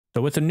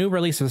So with the new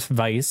release of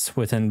Vyse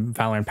within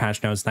Valorant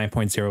patch notes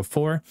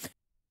 9.04,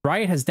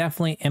 Riot has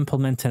definitely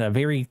implemented a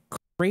very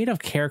creative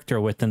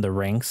character within the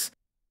ranks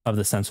of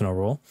the Sentinel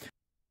role.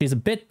 She's a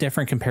bit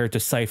different compared to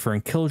Cypher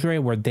and Killjoy,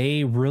 where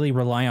they really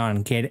rely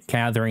on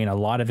gathering a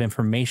lot of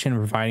information,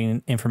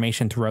 providing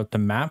information throughout the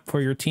map for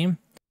your team.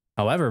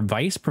 However,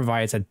 Vyse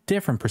provides a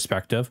different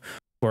perspective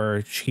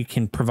where she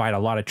can provide a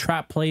lot of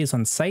trap plays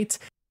on sites,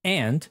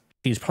 and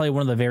she's probably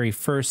one of the very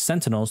first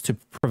Sentinels to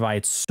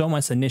provide so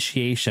much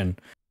initiation.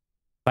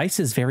 Vyse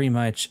is very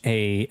much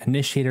a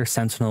initiator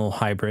Sentinel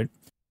hybrid.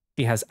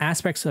 She has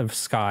aspects of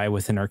Sky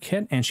within her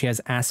kit, and she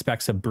has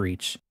aspects of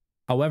Breach.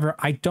 However,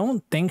 I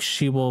don't think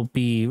she will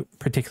be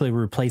particularly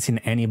replacing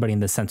anybody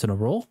in the Sentinel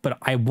role, but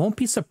I won't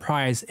be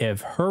surprised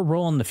if her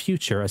role in the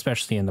future,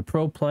 especially in the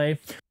pro play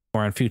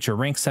or in future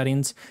rank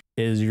settings,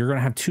 is you're going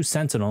to have two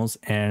Sentinels,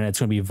 and it's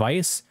going to be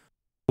Vyse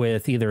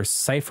with either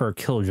Cypher or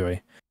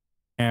Killjoy,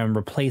 and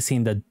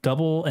replacing the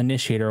double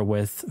initiator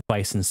with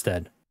Vyse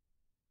instead.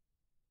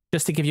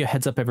 Just to give you a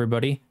heads up,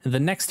 everybody, the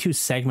next two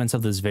segments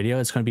of this video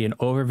is going to be an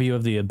overview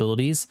of the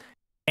abilities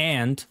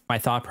and my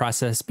thought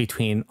process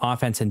between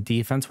offense and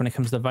defense when it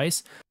comes to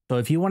Vyse. So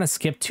if you want to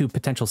skip to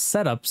potential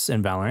setups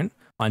in Valorant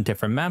on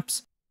different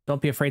maps,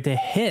 don't be afraid to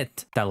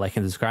hit that like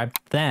and subscribe.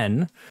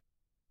 Then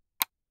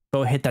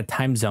go hit that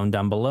time zone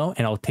down below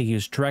and it'll take you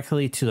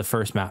directly to the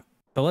first map.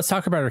 So let's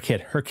talk about her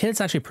kit. Her kit's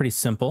actually pretty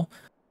simple.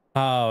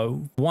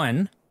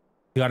 One,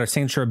 you got her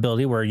signature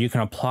ability where you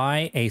can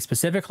apply a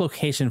specific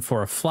location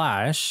for a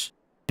flash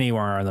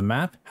anywhere on the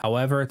map.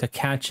 However, the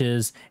catch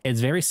is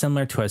it's very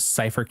similar to a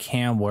Cypher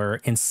cam, where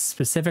in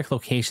specific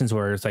locations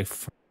where it's like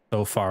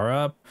so far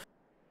up,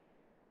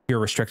 you're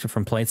restricted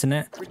from placing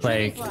it.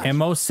 Like in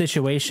most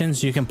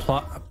situations, you can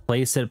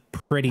place it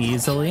pretty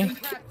easily,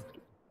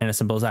 and as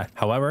simple as that.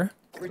 However,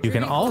 you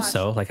can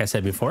also, like I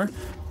said before,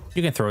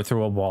 you can throw it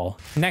through a wall.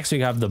 Next,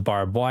 we have the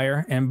barbed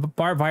wire, and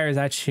barbed wire is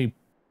actually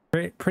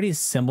pretty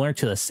similar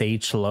to the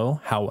Sage slow.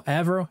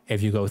 However,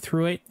 if you go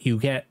through it, you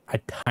get a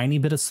tiny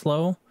bit of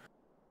slow,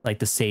 like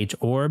the Sage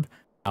orb.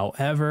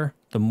 However,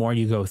 the more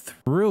you go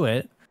through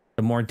it,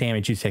 the more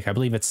damage you take. I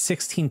believe it's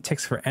 16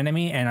 ticks for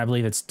enemy, and I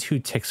believe it's 2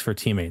 ticks for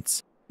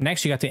teammates.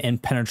 Next, you got the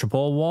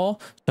impenetrable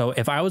wall. So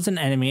if I was an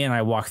enemy and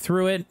I walk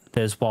through it,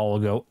 this wall will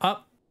go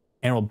up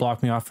and it will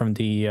block me off from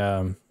the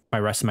my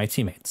rest of my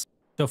teammates.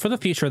 So for the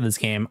future of this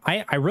game,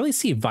 I really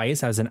see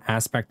Vyse as an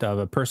aspect of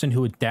a person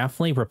who would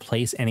definitely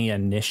replace any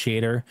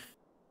initiator,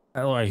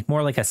 or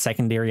more like a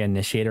secondary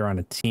initiator on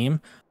a team.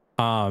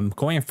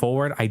 Going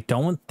forward, I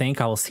don't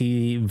think I'll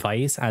see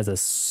Vyse as a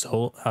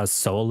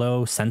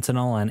solo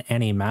Sentinel on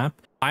any map.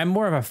 I'm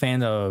more of a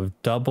fan of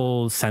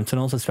double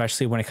Sentinels,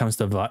 especially when it comes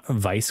to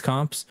Vyse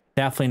comps.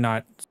 Definitely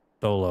not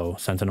solo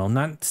Sentinel. I'm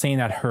not saying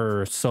that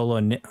her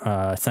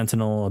solo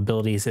Sentinel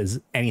abilities is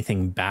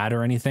anything bad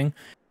or anything.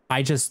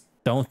 I just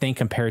don't think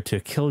compared to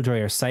Killjoy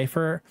or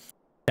Cypher,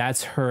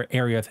 that's her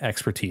area of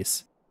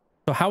expertise.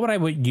 So how would I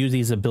use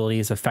these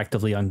abilities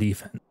effectively on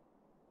defense?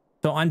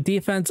 So on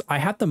defense, I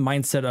have the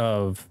mindset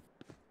of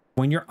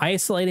when you're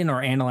isolating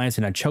or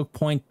analyzing a choke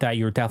point that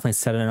you're definitely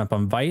setting up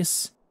on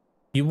Vyse,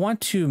 you want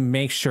to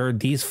make sure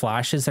these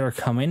flashes that are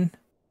coming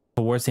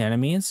towards the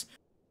enemies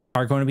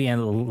are going to be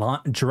in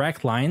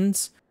direct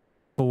lines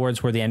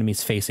towards where the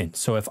enemy's facing.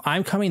 So if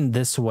I'm coming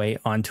this way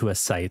onto a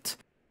site,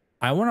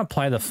 I want to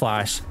apply the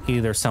flash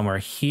either somewhere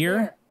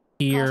here,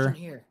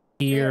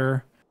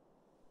 here,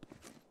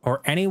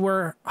 or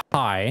anywhere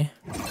high.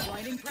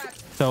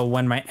 So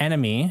when my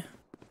enemy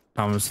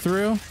comes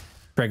through,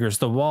 triggers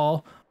the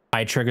wall,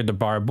 I triggered the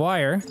barbed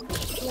wire,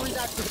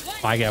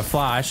 I get a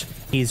flash,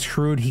 he's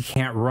screwed, he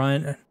can't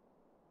run,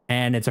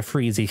 and it's a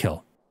free easy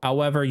kill.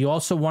 However, you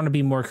also want to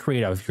be more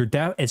creative.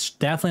 It's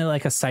definitely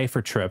like a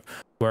Cypher trip,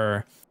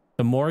 where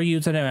the more you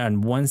use it on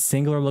one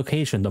singular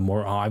location, the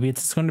more obvious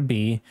it's going to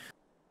be,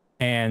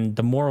 and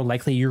the more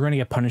likely you're going to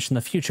get punished in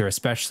the future,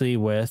 especially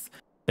with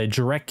the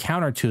direct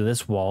counter to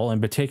this wall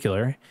in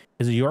particular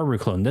is a Yoru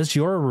clone. This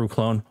Yoru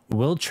clone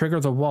will trigger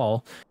the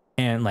wall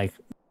and like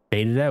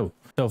bait it out.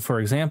 So for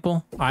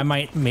example, I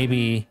might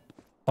maybe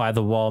apply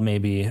the wall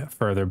maybe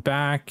further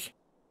back.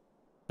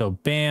 So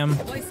bam.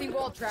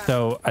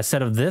 So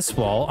instead of this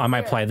wall, I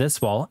might apply this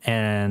wall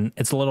and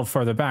it's a little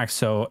further back.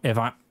 So if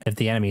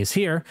the enemy is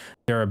here,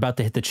 they're about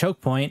to hit the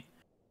choke point,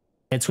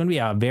 it's going to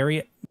be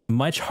very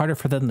much harder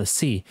for them to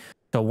see.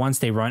 So once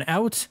they run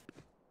out,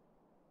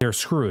 they're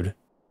screwed.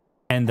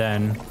 And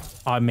then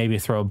I'll maybe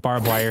throw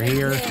barbed wire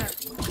here,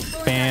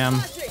 bam,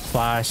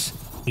 flash,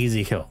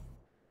 easy kill.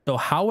 So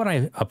how would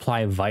I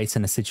apply Vyse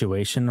in a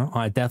situation,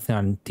 definitely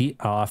on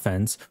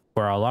offense,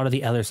 where a lot of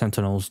the other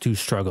Sentinels do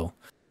struggle?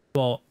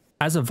 Well,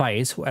 as a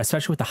Vyse,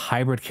 especially with the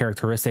hybrid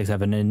characteristics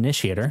of an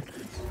initiator,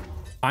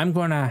 I'm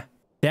going to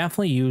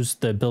definitely use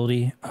the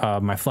ability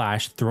of my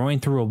flash, throwing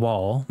through a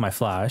wall, my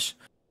flash.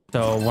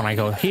 So when I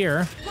go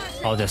here,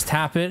 I'll just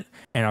tap it,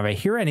 and if I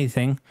hear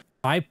anything,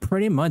 I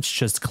pretty much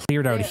just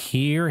cleared out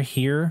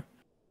here,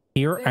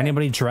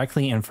 anybody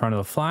directly in front of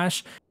the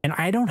flash, and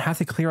I don't have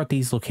to clear out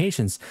these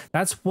locations.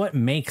 That's what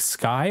makes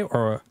Skye,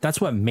 or that's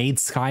what made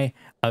Skye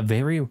a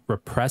very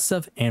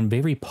repressive and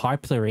very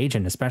popular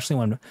agent, especially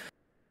when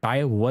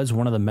Skye was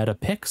one of the meta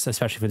picks,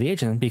 especially for the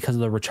agent, because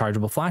of the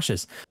rechargeable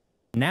flashes.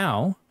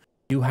 Now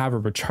you have a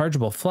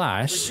rechargeable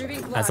flash.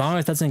 As long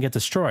as it doesn't get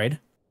destroyed,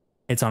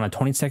 it's on a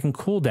 20-second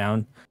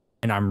cooldown,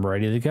 and I'm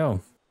ready to go.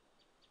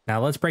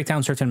 Now let's break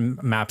down certain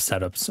map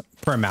setups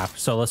per map.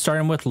 So let's start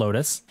in with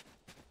Lotus,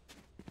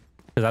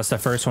 because that's the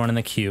first one in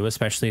the queue,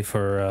 especially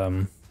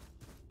for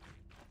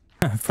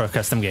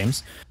custom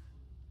games.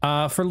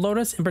 For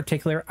Lotus in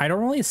particular, I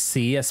don't really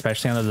see,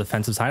 especially on the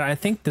defensive side, I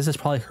think this is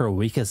probably her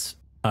weakest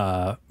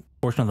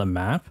portion of the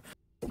map.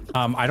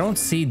 I don't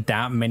see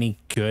that many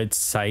good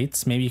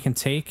sites maybe you can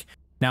take.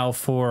 Now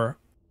for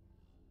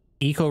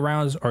eco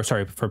rounds, or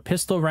sorry, for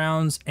pistol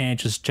rounds and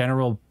just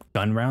general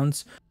gun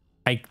rounds,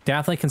 I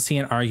definitely can see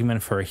an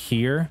argument for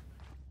here.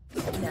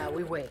 Now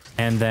we wait.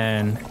 And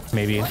then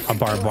maybe a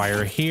barbed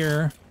wire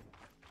here.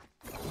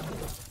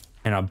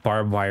 And a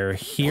barbed wire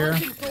here.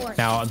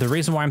 Now, the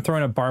reason why I'm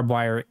throwing a barbed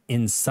wire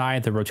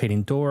inside the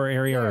rotating door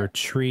area or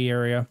tree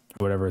area,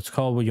 whatever it's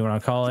called, what you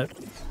want to call it,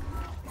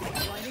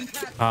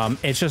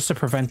 it's just to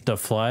prevent the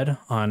flood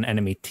on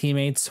enemy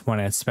teammates,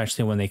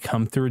 especially when they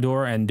come through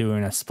door and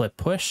doing a split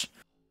push.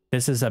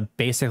 This is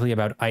basically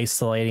about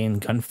isolating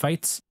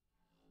gunfights.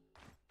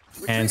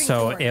 And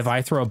so if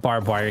I throw a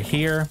barbed wire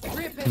here,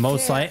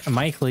 most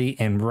likely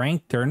in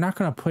ranked, they're not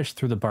going to push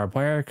through the barbed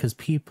wire because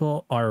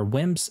people are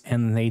wimps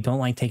and they don't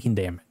like taking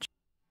damage.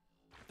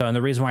 So, and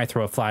the reason why I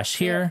throw a flash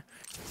here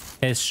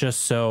is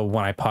just so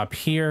when I pop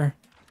here,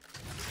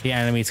 the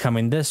enemy's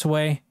coming this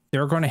way,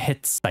 they're going to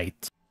hit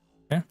sight.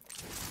 Okay?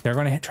 They're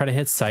going to try to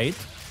hit sight.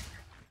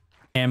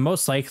 And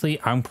most likely,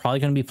 I'm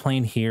probably going to be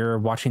playing here,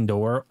 watching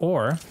door,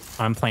 or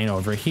I'm playing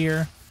over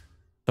here.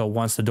 So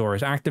once the door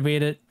is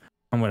activated,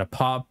 I'm going to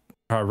pop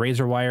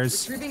razor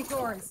wires,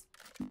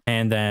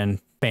 and then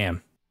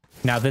bam.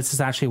 Now this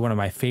is actually one of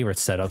my favorite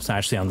setups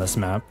actually on this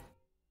map.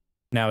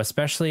 Now this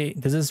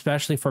is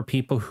especially for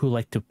people who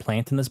like to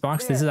plant in this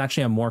box. This is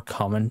actually a more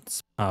common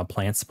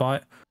plant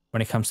spot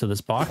when it comes to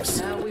this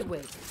box.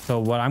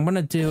 So what I'm going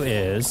to do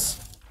is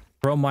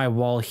throw my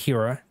wall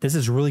here. This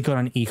is really good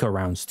on eco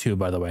rounds too,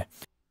 by the way.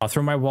 I'll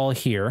throw my wall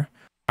here.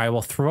 I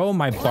will throw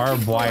my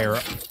barbed wire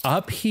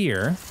up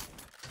here.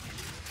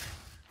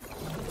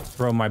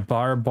 Throw my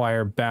barbed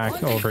wire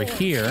back over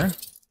here.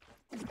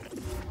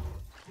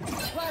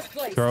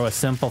 Throw a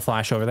simple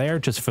flash over there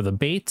just for the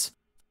bait.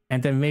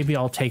 And then maybe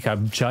I'll take a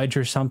judge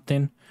or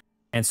something.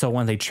 And so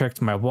when they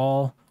tricked my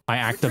wall, I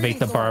activate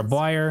the barbed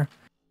wire.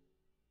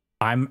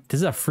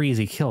 This is a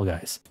freezy kill,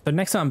 guys. But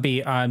next on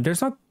B,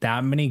 there's not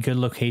that many good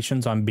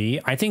locations on B.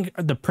 I think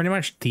the pretty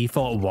much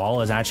default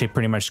wall is actually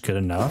pretty much good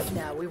enough.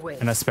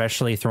 And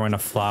especially throwing a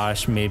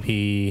flash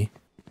maybe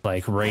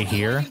like right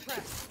here.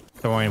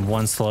 Throwing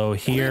one slow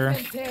here.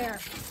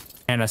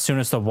 And as soon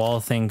as the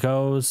wall thing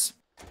goes,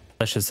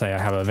 let's just say I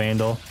have a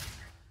vandal.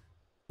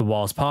 The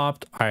wall's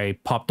popped. I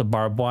pop the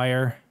barbed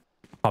wire.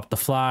 Pop the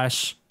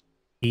flash.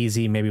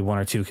 Easy, maybe 1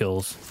 or 2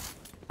 kills.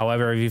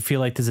 However, if you feel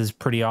like this is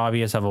pretty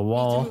obvious of a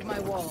wall,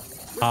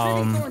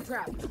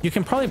 you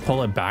can probably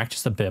pull it back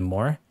just a bit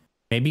more.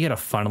 Maybe get a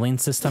funneling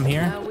system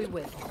here.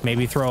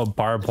 Maybe throw a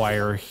barbed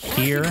wire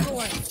here.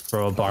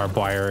 Throw a barbed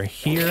wire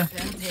here.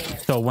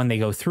 So when they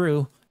go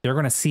through, they're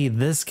going to see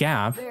this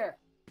gap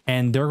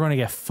and they're going to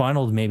get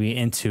funneled maybe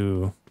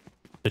into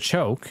the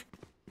choke,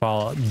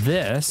 while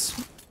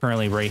this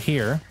currently right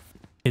here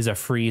is a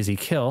free easy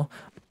kill.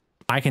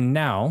 I can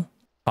now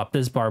pop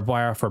this barbed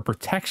wire for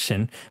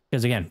protection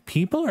because again,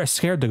 people are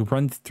scared to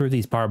run through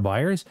these barbed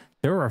wires.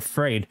 They're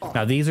afraid.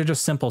 Now these are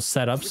just simple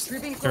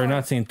setups. They're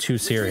nothing too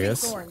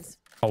serious.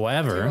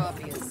 However,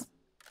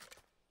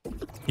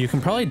 you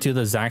can probably do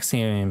the exact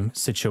same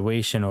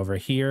situation over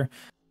here.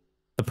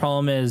 The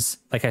problem is,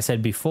 like I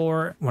said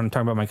before, when I'm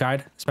talking about my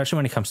guide, especially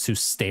when it comes to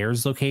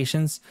stairs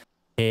locations,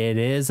 it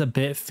is a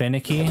bit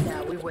finicky.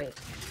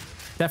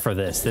 Except for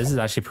this is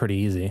actually pretty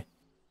easy.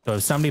 So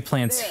if somebody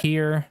plants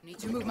here,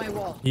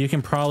 you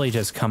can probably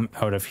just come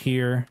out of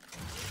here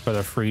for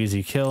the free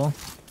easy kill.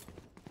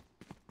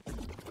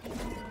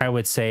 I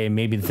would say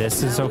maybe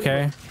this is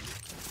okay.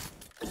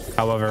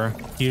 However,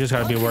 you just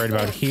gotta be worried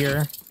about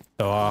here.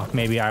 So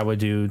maybe I would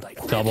do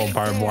like double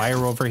barbed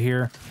wire over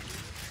here.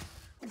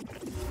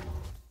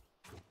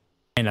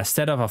 And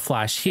instead of a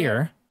flash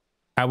here,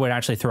 I would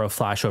actually throw a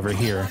flash over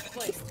here.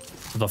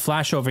 The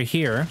flash over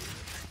here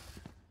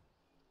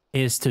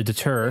is to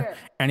deter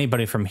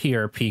anybody from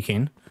here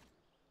peeking.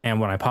 And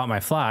when I pop my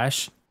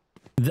flash,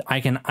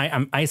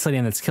 I'm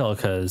isolating this kill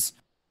because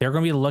they're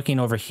going to be looking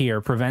over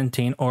here,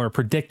 preventing or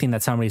predicting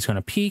that somebody's going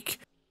to peek.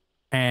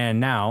 And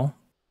now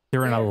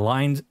they're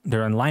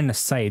in line of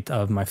sight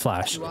of my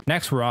flash.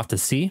 Next, we're off to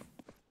C.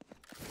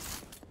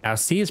 Now,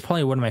 C is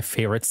probably one of my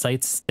favorite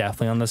sites,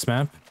 definitely on this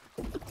map.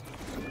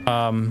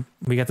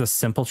 We got the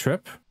simple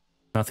trip.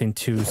 Nothing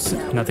too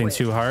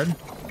hard.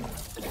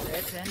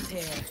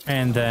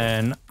 And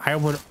then I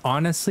would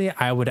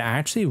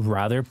actually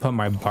rather put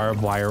my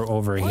barbed wire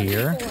over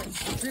here.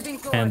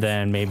 And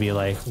then maybe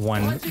like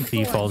one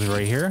default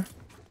right here.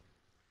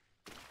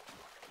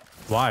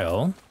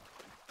 While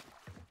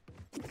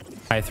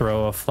I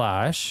throw a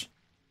flash,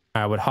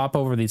 I would hop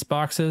over these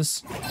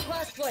boxes.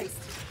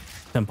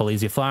 Simple,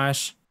 easy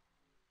flash.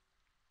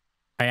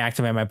 I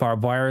activate my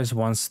barbed wires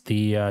once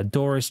the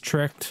door is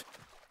tricked.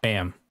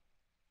 Bam.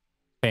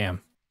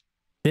 Bam.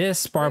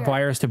 This barbed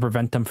wire is to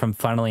prevent them from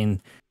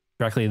funneling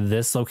directly to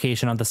this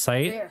location on the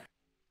site.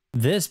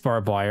 This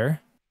barbed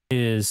wire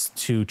is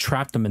to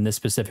trap them in this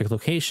specific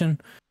location.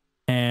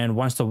 And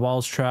once the wall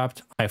is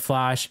trapped, I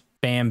flash.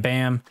 Bam,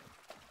 bam.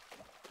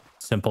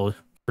 Simple,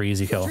 pretty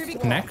easy kill.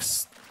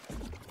 Next.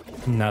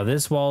 Now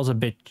this wall is a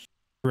bit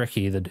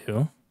tricky to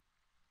do.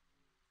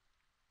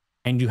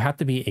 And you have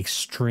to be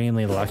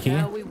extremely lucky.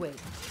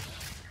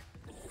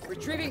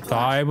 So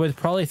I would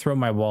probably throw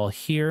my wall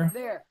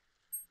here.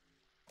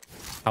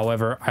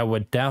 However, I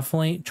would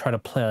definitely try to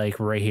play like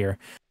right here.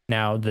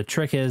 Now, the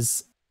trick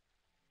is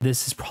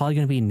this is probably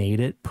going to be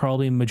naded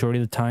probably majority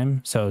of the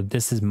time. So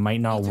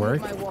might not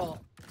work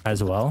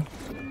as well.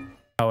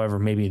 However,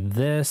 maybe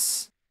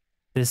this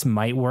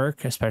might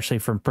work, especially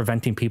for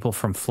preventing people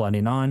from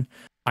flooding on.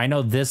 I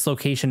know this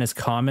location is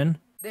common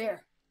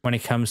when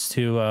it comes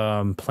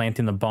to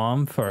planting the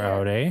bomb for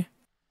out A.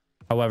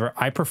 However,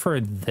 I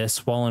prefer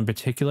this wall in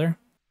particular.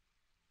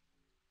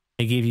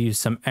 It gives you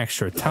some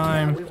extra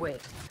time.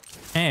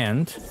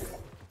 And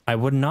I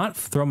would not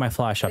throw my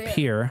flash up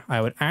here. I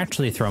would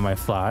actually throw my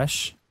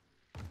flash.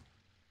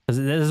 Because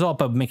this is all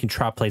about making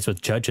trap plays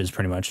with judges,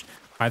 pretty much.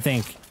 I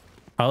think,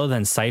 other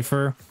than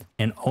Cypher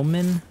and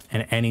Omen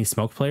and any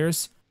smoke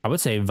players, I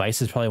would say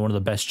Vyse is probably one of the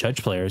best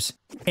judge players.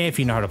 If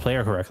you know how to play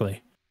her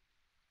correctly.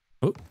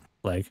 Oop,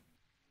 leg.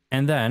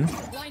 And then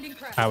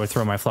I would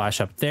throw my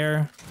flash up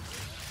there.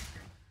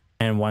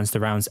 And once the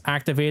round's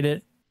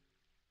activated,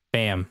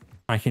 bam.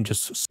 I can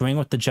just swing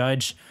with the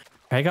judge.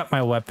 Pick up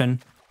my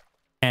weapon,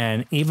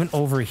 and even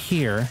over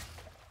here,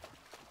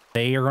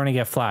 they are going to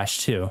get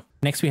flashed too.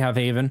 Next, we have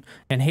Haven,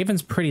 and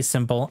Haven's pretty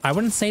simple. I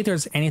wouldn't say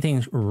there's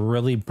anything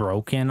really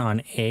broken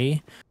on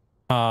A.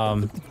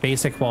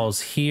 Basic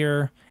walls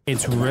here.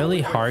 It's really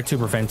hard to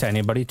prevent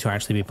anybody to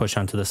actually be pushed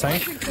onto the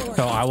site.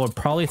 So I would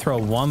probably throw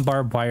one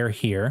barbed wire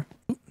here.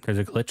 Oop, there's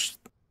a glitch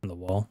on the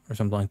wall or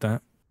something like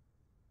that.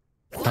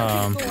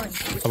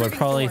 I would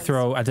probably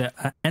throw at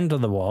the end of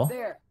the wall.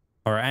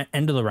 Or at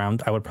end of the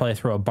round, I would probably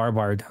throw a barbed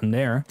wire down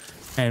there.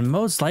 And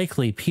most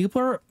likely, people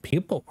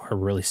are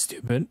really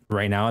stupid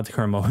right now at the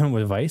current moment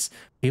with Vyse.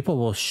 People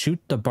will shoot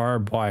the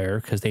barbed wire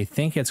because they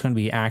think it's going to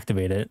be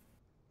activated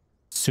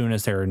as soon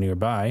as they're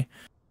nearby.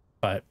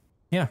 But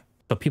yeah,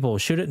 so people will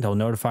shoot it, they'll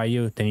notify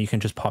you, then you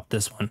can just pop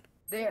this one.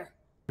 There.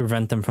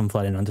 Prevent them from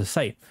flooding onto the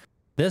site.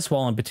 This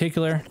wall in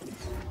particular,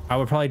 I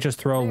would probably just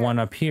throw one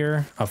up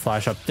here, a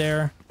flash up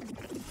there.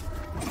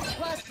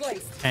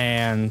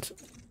 And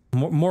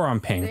more on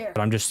ping,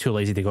 but I'm just too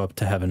lazy to go up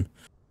to heaven.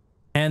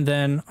 And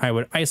then I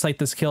would isolate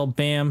this kill,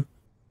 bam,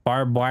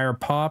 barbed wire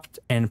popped,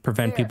 and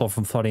prevent people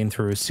from flooding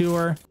through a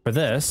sewer. For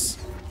this,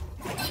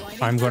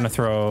 I'm going to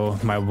throw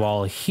my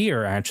wall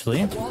here,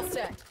 actually.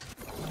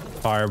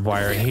 Barbed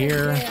wire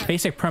here.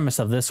 Basic premise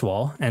of this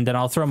wall. And then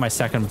I'll throw my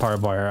second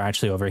barbed wire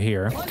actually over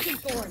here.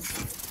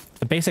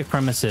 The basic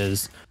premise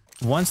is,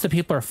 once the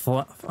people are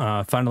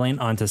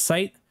funneling onto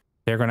site,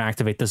 they're going to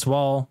activate this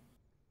wall.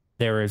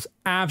 There is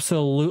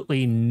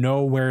absolutely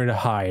nowhere to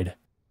hide,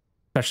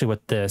 especially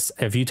with this.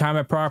 If you time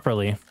it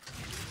properly,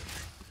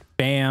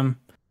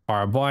 bam,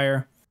 barbed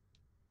wire,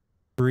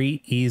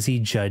 pretty easy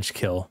judge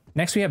kill.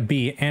 Next we have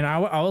B, and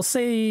I will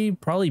say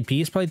probably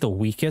B is probably the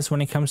weakest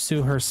when it comes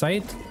to her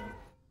site.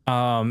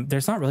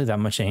 There's not really that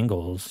much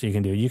angles you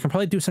can do. You can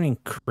probably do something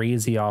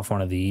crazy off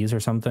one of these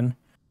or something.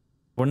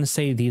 Wouldn't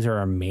say these are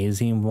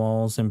amazing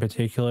walls in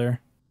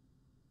particular,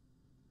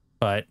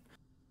 but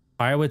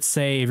I would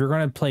say if you're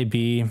going to play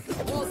B,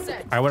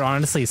 I would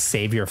honestly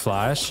save your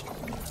flash.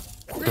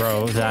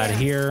 Throw that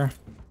here.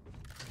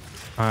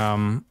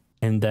 And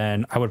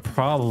then I would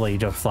probably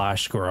just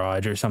flash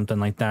garage or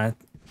something like that.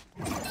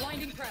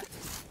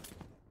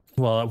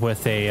 Well,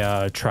 with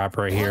a trap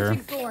right here.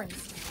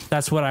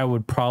 That's what I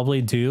would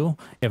probably do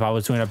if I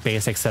was doing a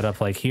basic setup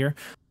like here.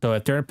 So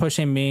if they're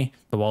pushing me,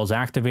 the wall's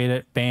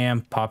activated,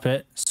 bam, pop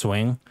it,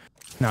 swing.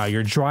 Now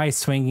you're dry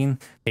swinging.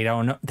 They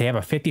don't know. They have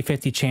a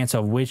 50-50 chance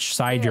of which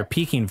side you're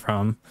peeking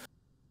from,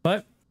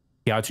 but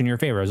the odds in your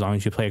favor as long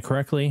as you play it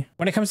correctly.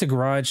 When it comes to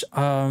garage,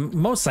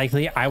 most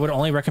likely I would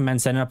only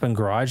recommend setting up in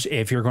garage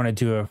if you're going to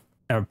do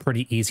a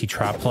pretty easy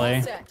trap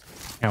play.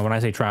 And when I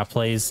say trap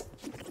plays,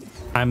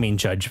 I mean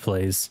judge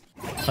plays.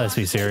 Let's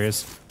be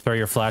serious. Throw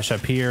your flash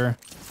up here.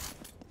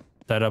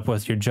 Set up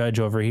with your judge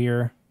over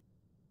here.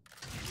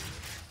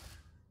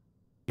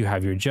 You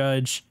have your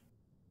judge.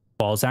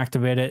 Ball's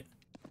activated.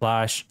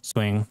 Flash,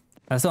 swing.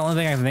 That's the only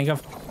thing I can think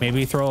of.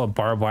 Maybe throw a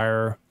barbed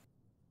wire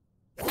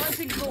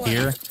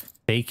here.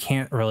 They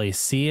can't really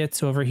see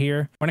it over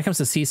here. When it comes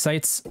to C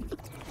sites,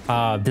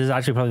 this is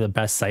actually probably the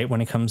best site when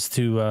it comes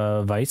to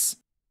Vyse.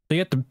 So you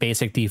get the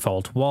basic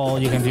default wall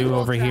you can do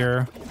over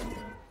here.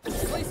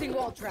 Placing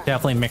wall trap.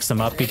 Definitely mix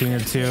them up between the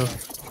two.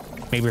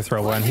 Maybe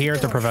throw one here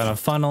to prevent a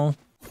funnel.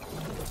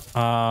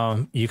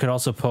 You could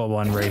also put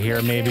one right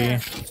here,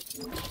 maybe.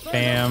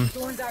 Bam.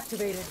 Thorns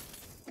activated.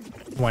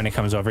 When it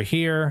comes over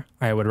here,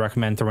 I would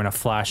recommend throwing a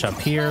flash up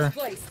here,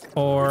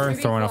 or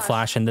throwing a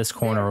flash in this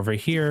corner over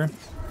here.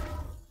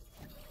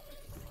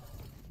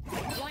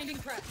 Blinding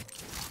crack.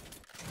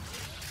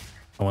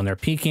 And when they're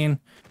peeking,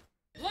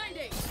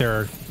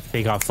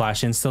 they got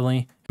flash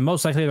instantly. And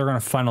most likely they're going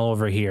to funnel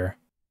over here.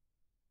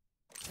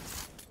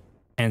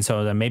 And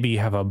so then maybe you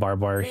have a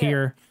barbed wire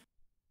here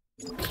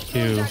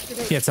to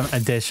get some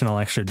additional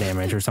extra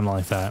damage or something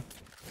like that.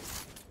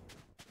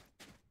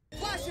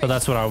 So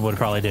that's what I would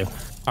probably do.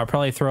 I'll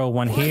probably throw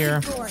one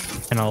here,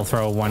 and I'll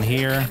throw one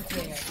here,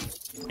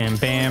 and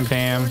bam,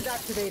 bam.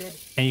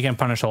 And you can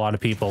punish a lot of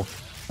people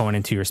going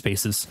into your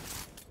spaces.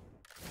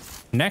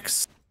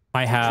 Next,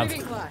 I have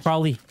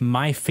probably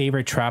my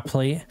favorite trap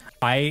play.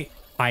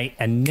 I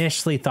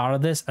initially thought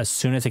of this as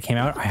soon as it came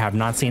out. I have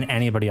not seen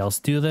anybody else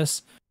do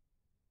this.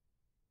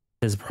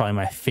 This is probably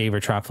my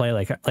favorite trap play.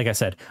 Like I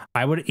said,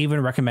 I would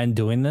even recommend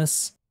doing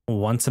this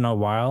once in a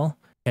while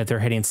if they're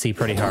hitting C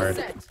pretty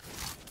hard.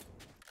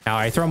 Now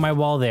I throw my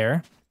wall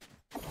there.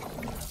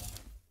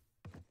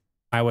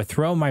 I would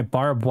throw my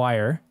barbed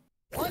wire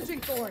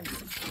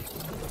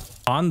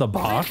on the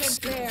box.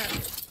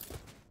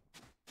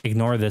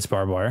 Ignore this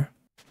barbed wire.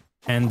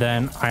 And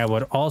then I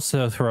would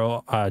also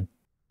throw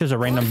just a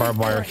random barbed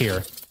wire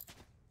here.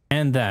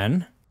 And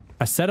then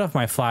instead of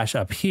my flash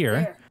up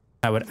here,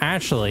 I would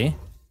actually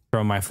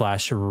throw my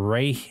flash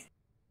right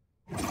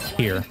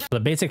here. The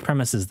basic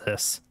premise is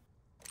this.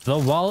 The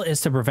wall is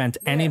to prevent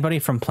anybody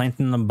from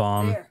planting the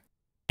bomb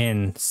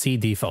in C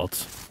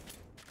default.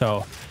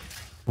 So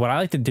what I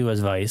like to do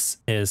as Vyse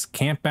is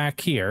camp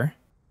back here,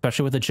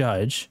 especially with the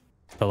judge.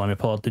 So let me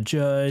pull out the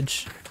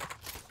judge.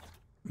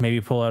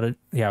 Maybe pull out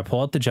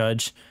the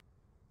judge.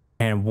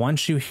 And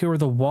once you hear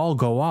the wall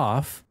go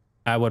off,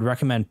 I would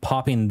recommend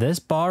popping this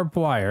barbed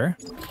wire,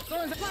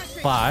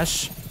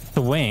 flash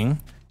the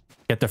wing,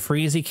 get the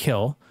freezy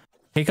kill,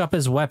 pick up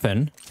his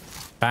weapon,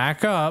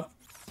 back up,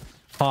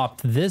 pop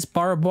this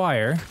barbed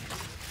wire,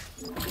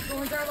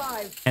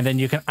 and then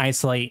you can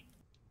isolate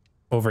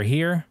over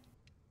here,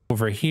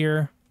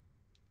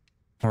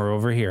 or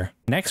over here.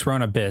 Next, we're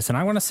on Abyss, and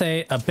I want to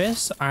say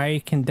Abyss,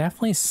 I can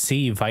definitely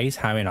see Vyse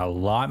having a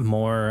lot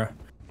more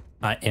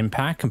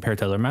impact compared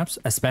to other maps,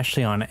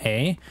 especially on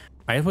A.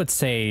 I would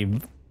say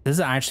this is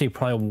actually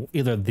probably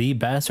either the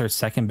best or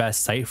second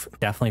best site,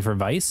 definitely for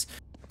Vyse.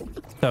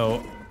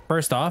 So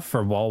first off,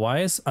 for wall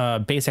wise,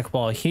 basic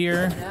wall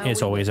here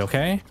is always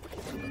okay.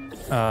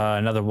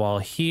 Another wall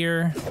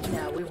here.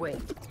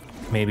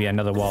 Maybe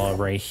another wall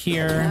right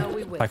here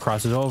that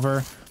crosses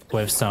over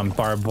with some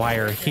barbed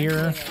wire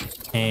here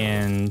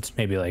and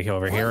maybe like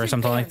over here or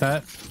something like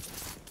that.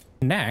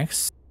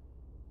 Next,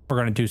 we're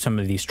going to do some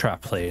of these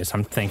trap plays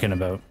I'm thinking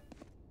about.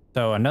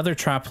 So another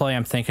trap play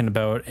I'm thinking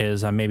about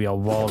is maybe a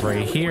wall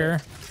right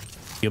here.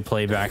 You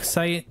play back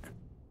sight,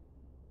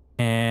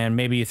 and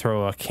maybe you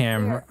throw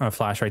a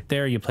flash right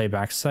there. You play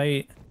back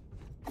sight.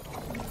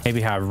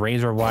 Maybe have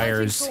razor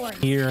wires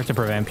here to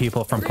prevent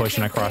people from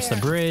pushing across the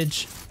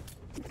bridge.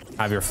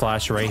 Have your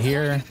flash right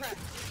here.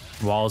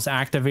 Walls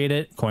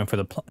activated.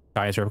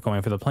 Guys are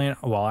going for the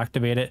plant. Wall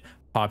activated.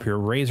 Pop your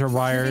razor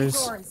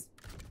wires.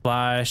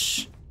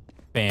 Flash.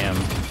 Bam.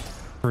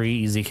 Pretty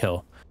easy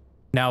kill.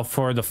 Now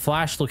for the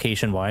flash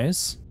location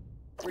wise,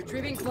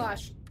 Retrieving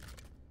flash.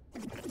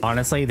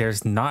 honestly,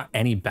 there's not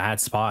any bad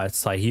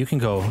spots. Like you can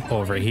go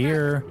over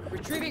here.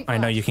 I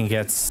know you can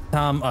get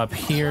some up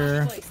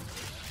here.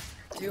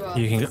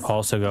 You can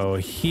also go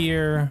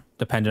here,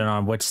 depending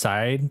on which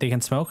side they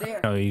can smoke. I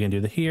know you can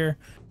do the here.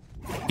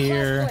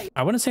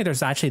 I wouldn't say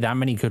there's actually that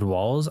many good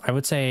walls. I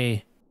would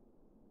say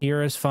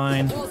here is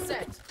fine.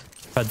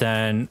 But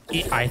then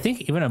I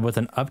think even with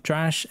an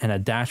updrash and a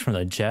dash from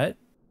the jet,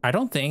 I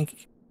don't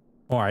think,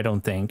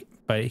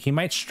 but he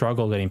might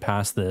struggle getting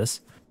past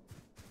this.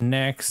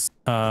 Next,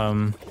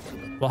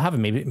 we'll have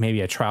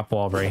maybe a trap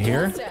wall right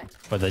here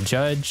with a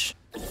judge.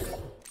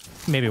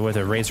 Maybe with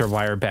a razor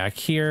wire back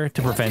here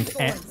to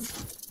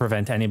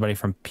prevent anybody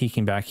from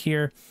peeking back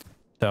here.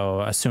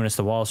 So as soon as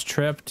the wall's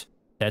tripped,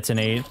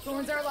 detonate.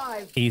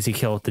 Easy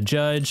kill with the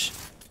judge.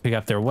 Pick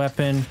up their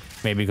weapon.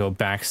 Maybe go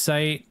back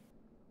sight.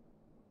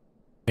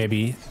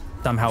 Maybe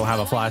somehow have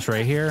a flash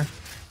right here.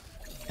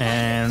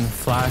 And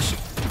flash.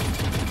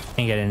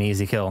 And get an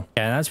easy kill.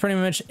 Yeah, and that's pretty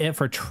much it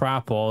for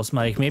trap walls.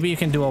 Like maybe you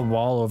can do a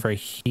wall over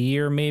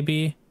here,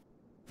 maybe.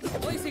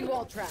 Placing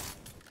wall trap.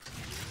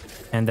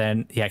 And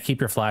then, yeah, keep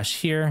your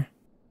flash here.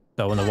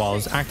 So when the wall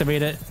is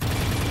activated.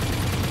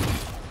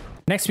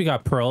 Next, we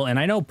got Pearl. And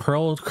I know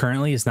Pearl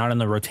currently is not in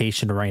the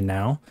rotation right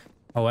now.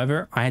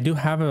 However, I do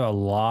have a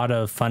lot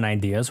of fun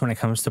ideas when it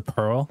comes to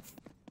Pearl.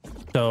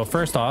 So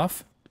first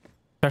off,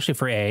 especially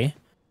for A,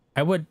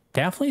 I would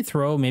definitely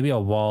throw maybe a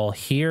wall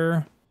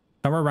here,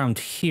 somewhere around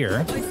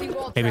here.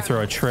 Maybe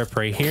throw a trip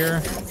right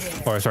here.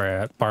 Or sorry,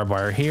 a barbed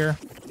wire here.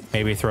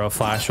 Maybe throw a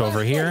flash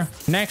over here.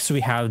 Next, we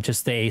have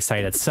just the A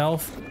site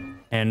itself.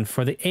 And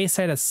for the A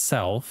site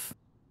itself,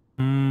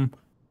 I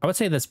would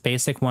say this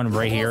basic one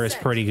right here is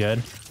pretty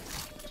good.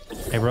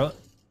 They're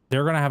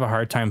going to have a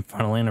hard time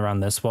funneling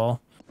around this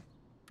wall.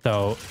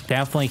 So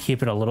definitely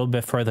keep it a little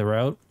bit further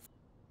out.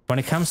 When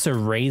it comes to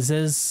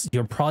raises,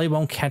 you probably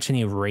won't catch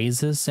any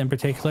raises in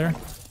particular.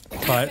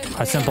 But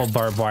a simple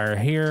barbed wire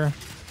here.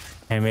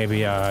 And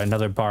maybe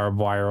another barbed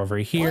wire over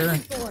here.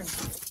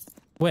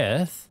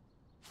 With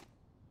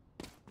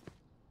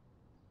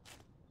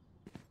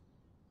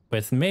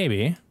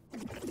maybe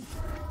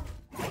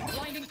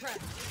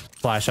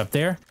flash up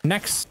there.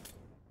 Next,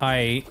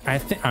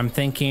 I'm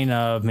thinking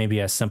of maybe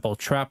a simple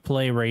trap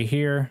play right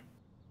here.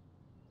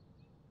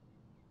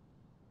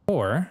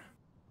 Or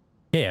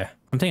yeah,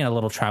 I'm thinking a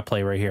little trap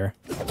play right here.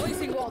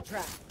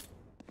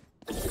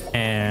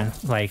 And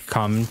like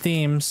common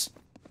themes,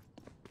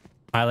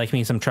 I like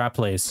me some trap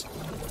plays.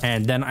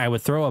 And then I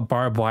would throw a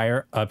barbed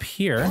wire up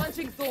here.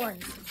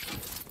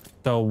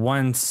 So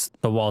once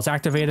the wall is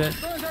activated,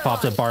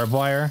 pop the barbed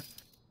wire.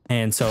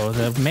 And so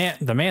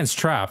the man's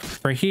trapped.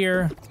 For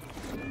here,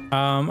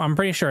 I'm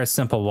pretty sure a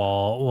simple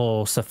wall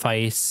will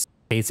suffice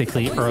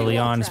basically early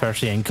on,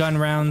 especially in gun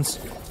rounds.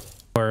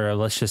 Or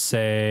let's just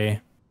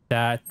say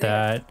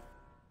that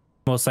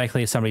most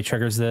likely if somebody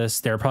triggers this,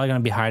 they're probably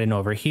going to be hiding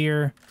over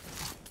here.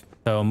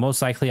 So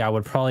most likely I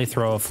would probably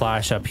throw a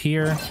flash up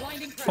here,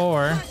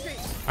 or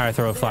I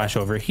throw a flash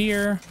over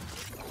here.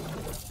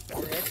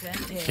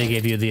 They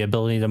give you the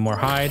ability to more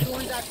hide.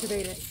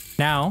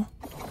 Now,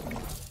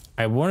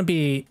 I wouldn't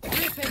be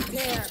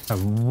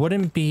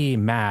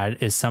mad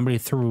if somebody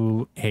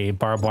threw a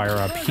barbed wire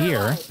up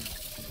here,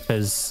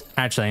 because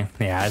actually,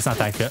 yeah, it's not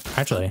that good.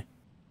 Actually,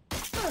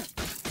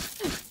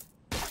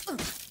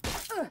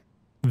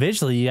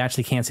 visually, you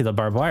actually can't see the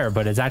barbed wire,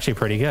 but it's actually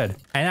pretty good.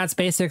 And that's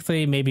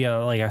basically maybe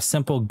like a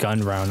simple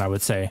gun round, I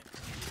would say.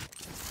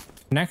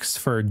 Next,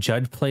 for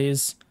judge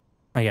plays,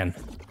 again,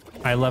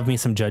 I love me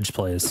some judge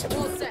plays.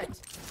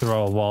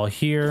 Throw a wall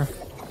here.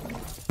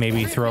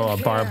 Maybe throw a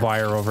barbed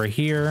wire over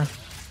here.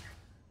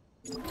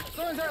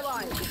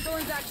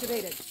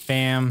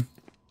 Bam.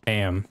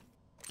 Bam.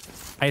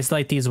 I just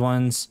like these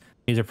ones.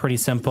 These are pretty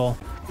simple.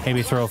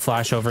 Maybe throw a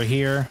flash over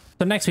here.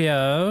 So next we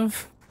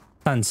have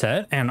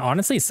Sunset. And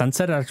honestly,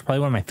 Sunset is probably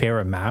one of my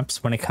favorite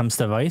maps when it comes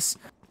to Vyse.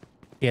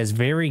 It has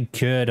very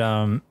good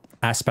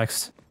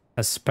aspects,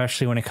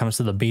 especially when it comes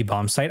to the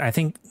B-bomb site. I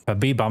think a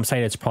B-bomb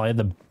site is probably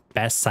the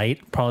best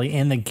site probably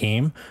in the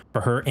game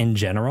for her in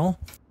general.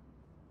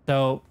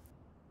 So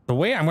the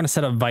way I'm going to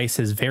set up Vyse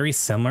is very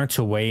similar to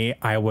the way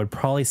I would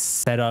probably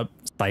set up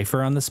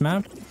Cypher on this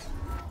map.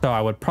 So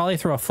I would probably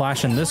throw a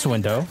flash in this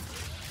window.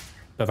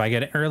 So if I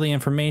get early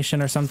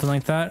information or something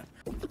like that,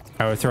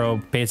 I would throw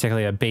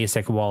basically a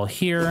basic wall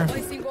here,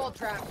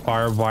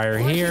 barbed wire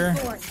here.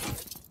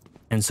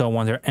 And so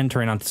once they're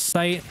entering onto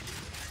site,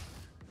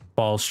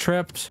 ball's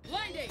tripped,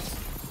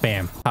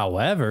 bam.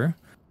 However,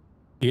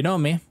 you know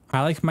me,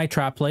 I like my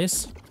trap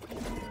plays,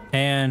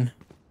 and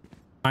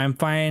I'm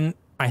fine.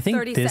 I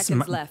think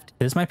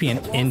this might be an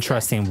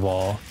interesting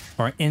wall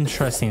or an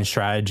interesting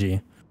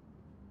strategy.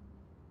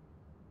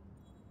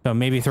 So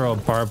maybe throw a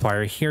barbed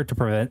wire here to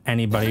prevent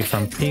anybody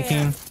from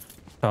peeking.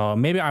 So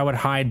maybe I would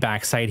hide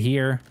backside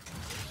here.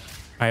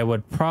 I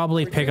would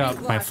probably pick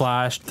up my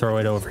flash, throw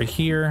it over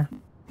here,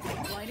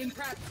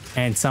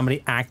 and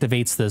somebody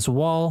activates this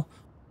wall.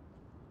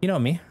 You know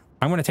me,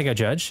 I'm going to take a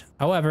judge.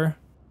 However,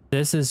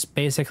 this is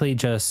basically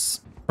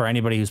just for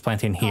anybody who's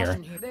planting here.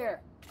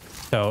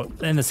 So,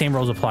 and the same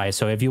rules apply.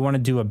 So if you want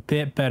to do a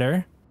bit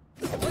better,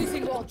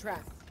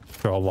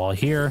 throw a wall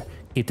here,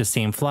 keep the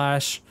same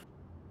flash,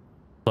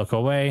 look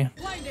away.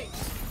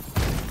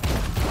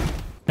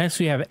 Next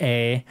we have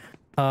A.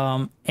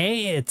 A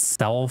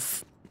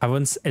itself, I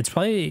wouldn't, it's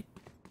probably,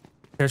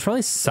 there's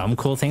probably some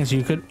cool things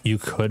you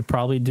could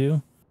probably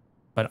do,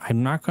 but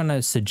I'm not going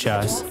to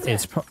suggest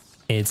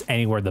it's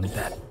anywhere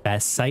the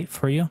best site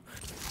for you.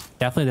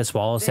 Definitely this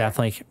wall is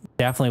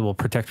definitely will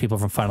protect people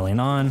from funneling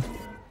on.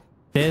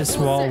 This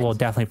wall will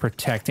definitely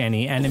protect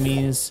any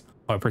enemies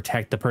or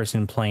protect the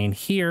person playing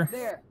here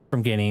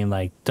from getting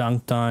like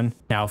dunked on.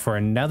 Now for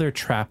another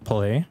trap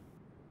play,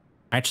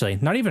 actually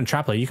not even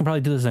trap play, you can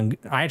probably do this in,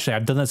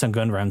 I've done this on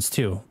gun rounds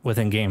too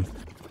within game.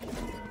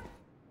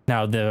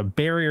 Now the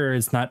barrier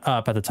is not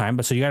up at the time,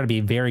 but so you got to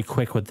be very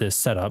quick with this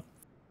setup.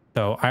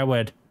 So I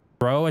would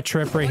throw a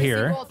trip right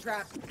here,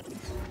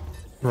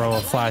 throw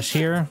a flash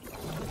here,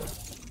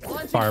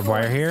 barbed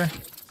wire here,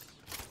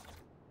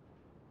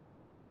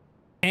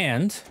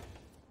 and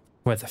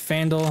with a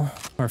Vandal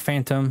or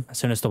Phantom, as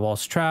soon as the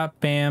wall's trapped,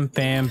 bam,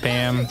 bam,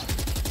 bam,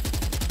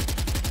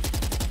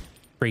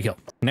 free kill.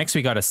 Next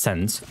we got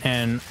Ascent,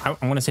 and I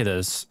want to say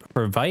this,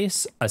 for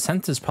Vyse,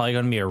 Ascent is probably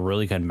going to be a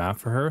really good map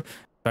for her,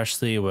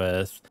 especially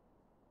with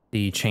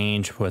the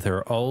change with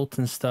her ult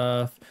and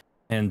stuff,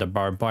 and the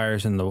barbed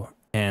wires and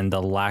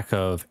the lack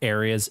of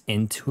areas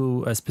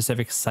into a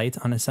specific site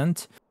on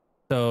Ascent.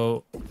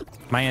 So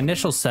my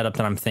initial setup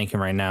that I'm thinking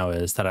right now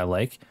is that I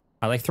like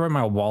I like throwing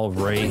my wall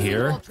right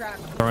here,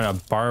 throwing a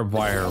barbed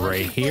wire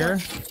right here.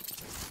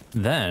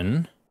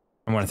 Then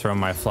I'm going to throw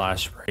my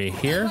flash right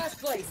here.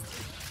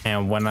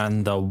 And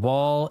when the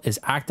wall is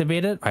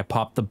activated, I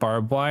pop the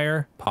barbed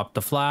wire, pop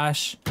the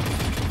flash.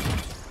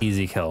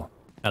 Easy kill.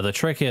 Now the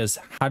trick is,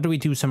 how do we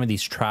do some of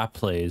these trap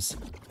plays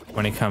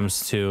when it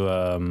comes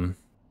to,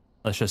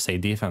 let's just say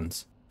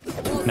defense?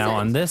 Now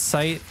on this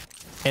site,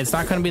 it's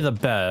not going to be the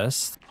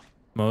best,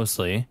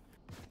 mostly,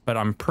 but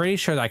I'm pretty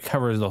sure that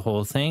covers the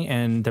whole thing,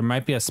 and there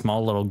might be a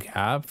small little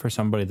gap for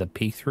somebody to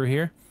peek through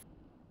here.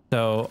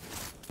 So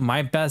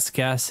my best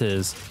guess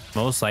is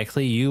most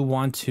likely you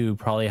want to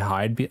probably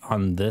hide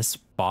on this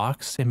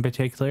box in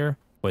particular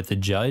with the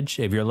judge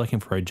if you're looking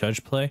for a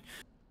judge play,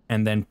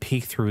 and then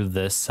peek through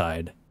this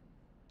side,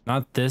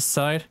 not this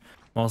side,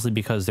 mostly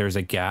because there's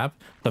a gap.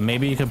 So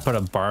maybe you can put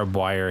a barbed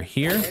wire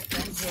here,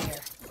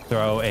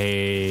 throw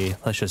a,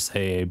 let's just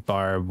say a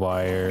barbed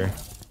wire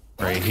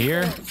right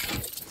here.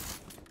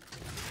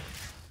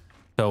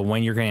 So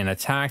when you're getting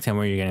attacked and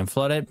when you're getting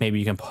flooded, maybe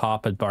you can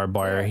pop a barbed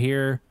wire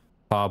here,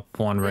 pop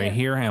one right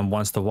here, and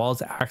once the wall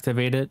is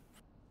activated,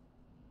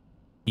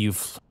 you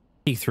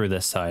peek through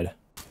this side.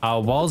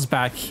 Walls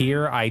back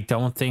here I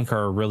don't think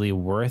are really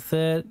worth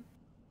it.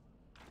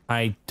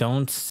 I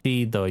don't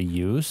see the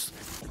use.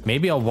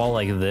 Maybe a wall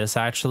like this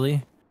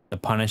actually to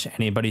punish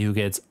anybody who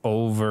gets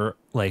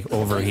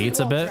overheats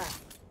a bit.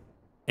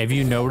 If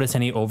you notice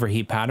any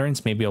overheat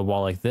patterns, maybe a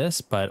wall like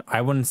this, but I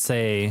wouldn't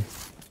say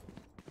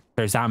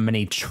there's that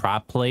many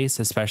trap plays,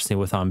 especially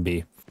with on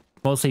B.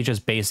 Mostly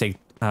just basic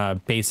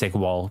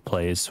wall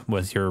plays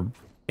with your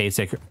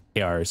basic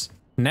ARs.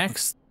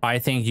 Next, I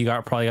think you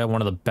probably got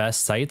one of the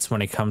best sites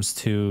when it comes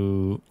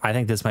to, I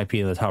think this might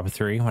be in the top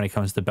 3 when it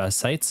comes to best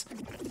sites.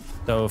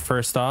 So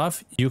first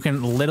off, you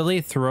can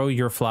literally throw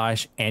your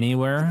flash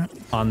anywhere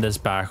on this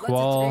back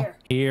wall.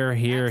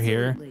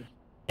 Here.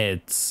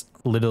 It's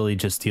literally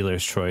just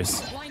dealer's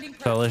choice.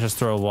 So let's just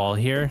throw a wall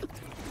here.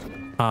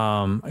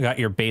 I got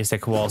your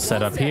basic wall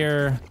set up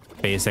here.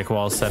 Basic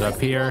wall set up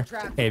here.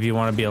 If you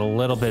want to be a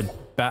little bit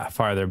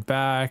farther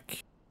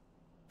back,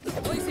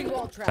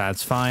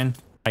 that's fine.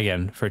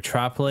 Again, for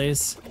trap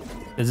plays,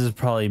 this is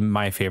probably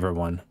my favorite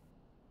one.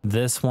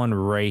 This one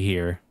right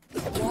here.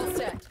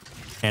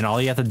 And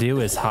all you have to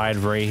do is hide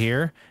right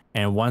here.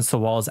 And once the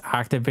wall is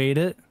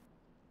activated,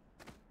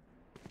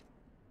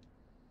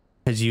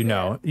 because you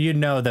know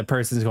the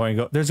person's going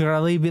to go, there's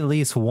going to be at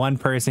least one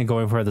person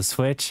going for the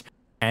switch.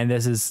 And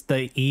this is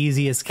the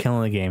easiest kill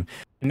in the game.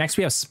 Next,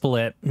 we have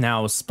Split.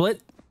 Now,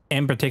 Split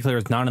in particular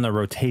is not in the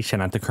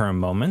rotation at the current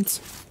moment.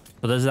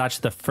 So this is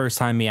actually the first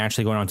time me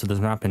actually going onto this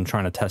map and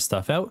trying to test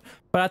stuff out.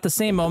 But at the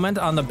same moment,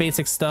 on the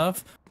basic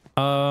stuff,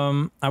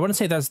 I wouldn't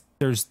say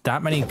there's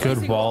that many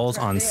good walls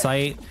on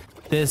site.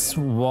 This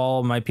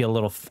wall might be a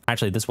little...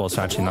 Actually, this wall is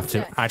actually enough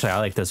to... Actually, I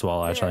like this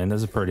wall, actually. And this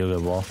is a pretty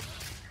good wall.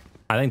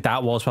 I think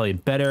that wall is probably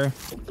better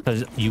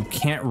because you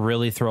can't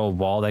really throw a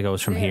wall that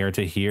goes from here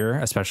to here,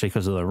 especially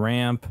because of the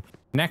ramp.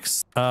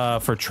 Next,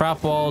 for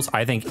trap walls,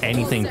 I think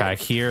anything back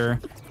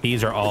here,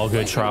 these are all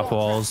good trap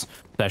walls,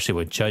 especially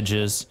with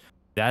judges.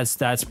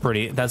 That's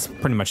pretty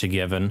much a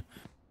given.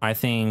 I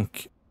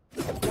think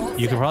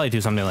you could probably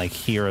do something like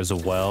here as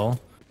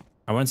well.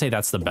 I wouldn't say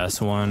that's the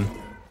best one.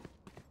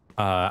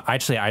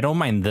 Actually, I don't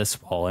mind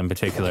this wall in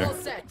particular.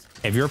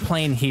 If you're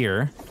playing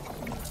here,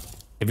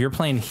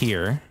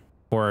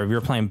 or if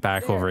you're playing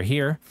back over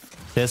here,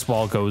 this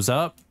wall goes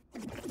up.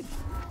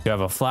 You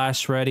have a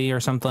flash ready or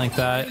something like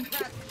that.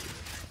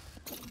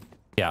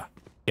 Yeah,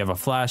 you have a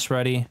flash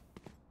ready.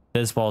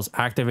 This wall's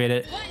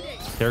activated.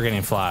 They're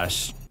getting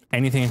flash.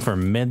 Anything for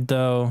mid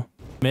though,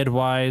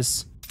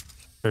 mid-wise,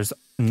 there's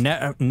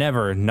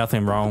never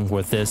nothing wrong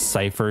with this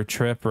Cypher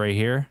trip right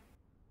here.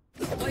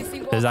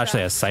 There's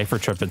actually a Cypher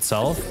trip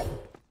itself.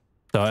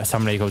 So if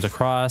somebody goes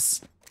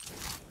across,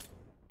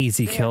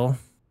 easy kill.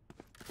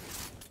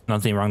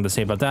 Nothing wrong to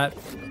say about that.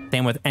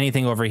 Same with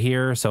anything over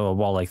here. So a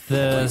wall like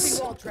this,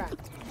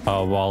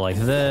 a wall like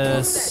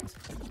this,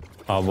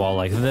 a wall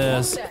like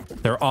this.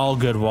 They're all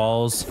good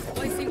walls.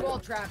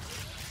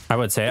 I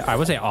would say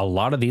a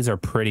lot of these are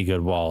pretty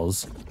good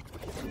walls.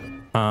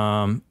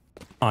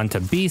 Onto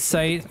B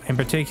site in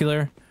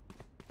particular,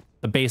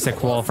 the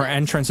basic wall for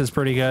entrance is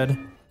pretty good.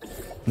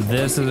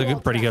 This is a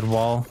pretty good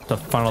wall to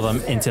funnel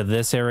them into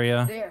this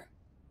area.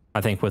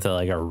 I think with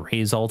like a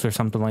raise ult or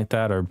something like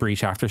that, or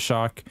breach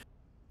aftershock.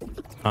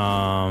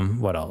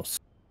 What else?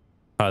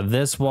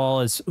 This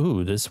wall is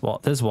this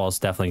wall is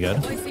definitely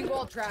good.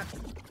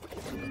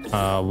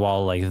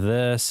 Wall like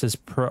this is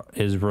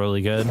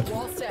really good,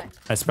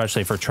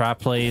 especially for trap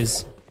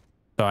plays.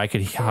 So I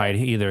could hide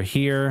either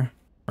here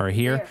or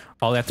here.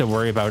 All I have to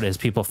worry about is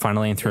people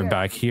funneling through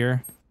back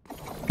here.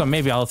 So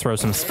maybe I'll throw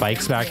some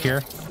spikes back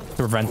here to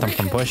prevent them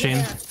from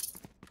pushing.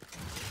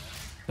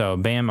 So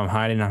bam, I'm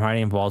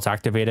hiding, walls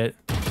activated.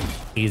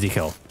 Easy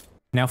kill.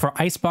 Now for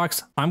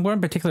Icebox, I'm going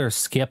to particularly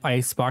skip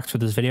Icebox for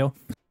this video.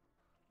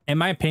 In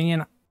my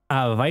opinion,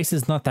 Vyse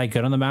is not that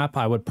good on the map.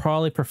 I would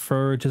probably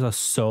prefer just a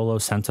solo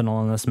Sentinel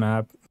on this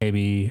map.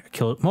 Maybe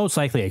most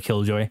likely a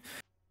Killjoy.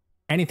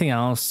 Anything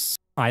else,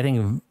 I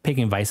think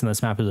picking Vyse on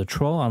this map is a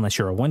troll unless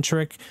you're a one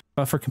trick.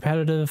 But for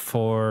competitive,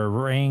 for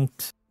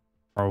ranked,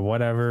 or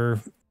whatever,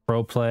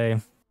 pro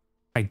play,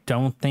 I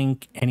don't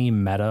think any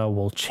meta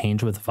will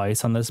change with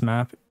Vyse on this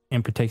map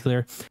in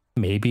particular.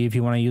 Maybe if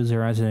you want to use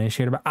her as an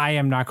initiator, but I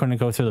am not going to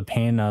go through the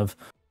pain of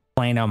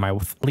playing out my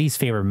least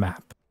favorite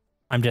map.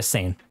 I'm just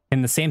saying.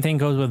 And the same thing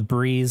goes with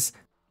Breeze.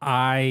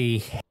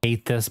 I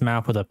hate this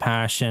map with a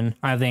passion.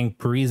 I think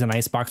Breeze and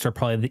Icebox are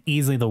probably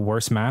easily the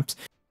worst maps.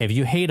 If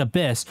you hate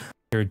Abyss,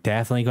 you're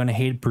definitely going to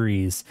hate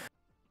Breeze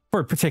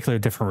for particular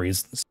different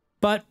reasons.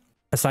 But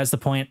besides the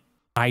point,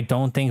 I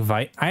don't think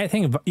Vyse. I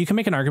think you can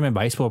make an argument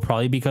Vyse will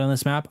probably be good on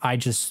this map. I'm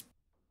just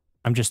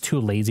too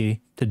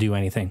lazy to do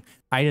anything.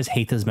 I just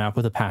hate this map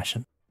with a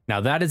passion. Now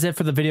that is it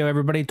for the video,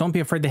 everybody. Don't be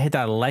afraid to hit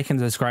that like and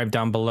subscribe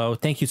down below.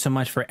 Thank you so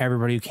much for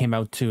everybody who came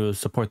out to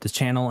support this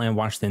channel and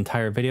watch the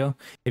entire video.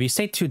 If you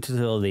stay tuned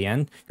till the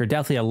end, you're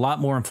definitely a lot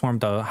more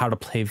informed of how to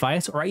play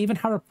Vyse or even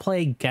how to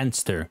play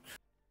against her.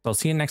 So I'll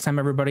see you next time,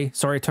 everybody.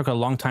 Sorry it took a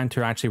long time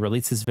to actually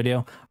release this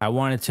video. I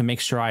wanted to make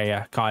sure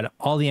I got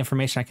all the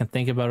information I can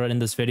think about it in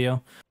this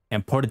video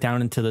and put it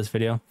down into this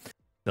video.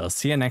 So I'll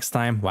see you next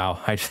time.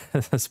 Wow, I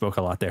just spoke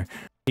a lot there.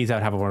 Peace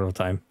out. Have a wonderful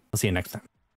time. I'll see you next time.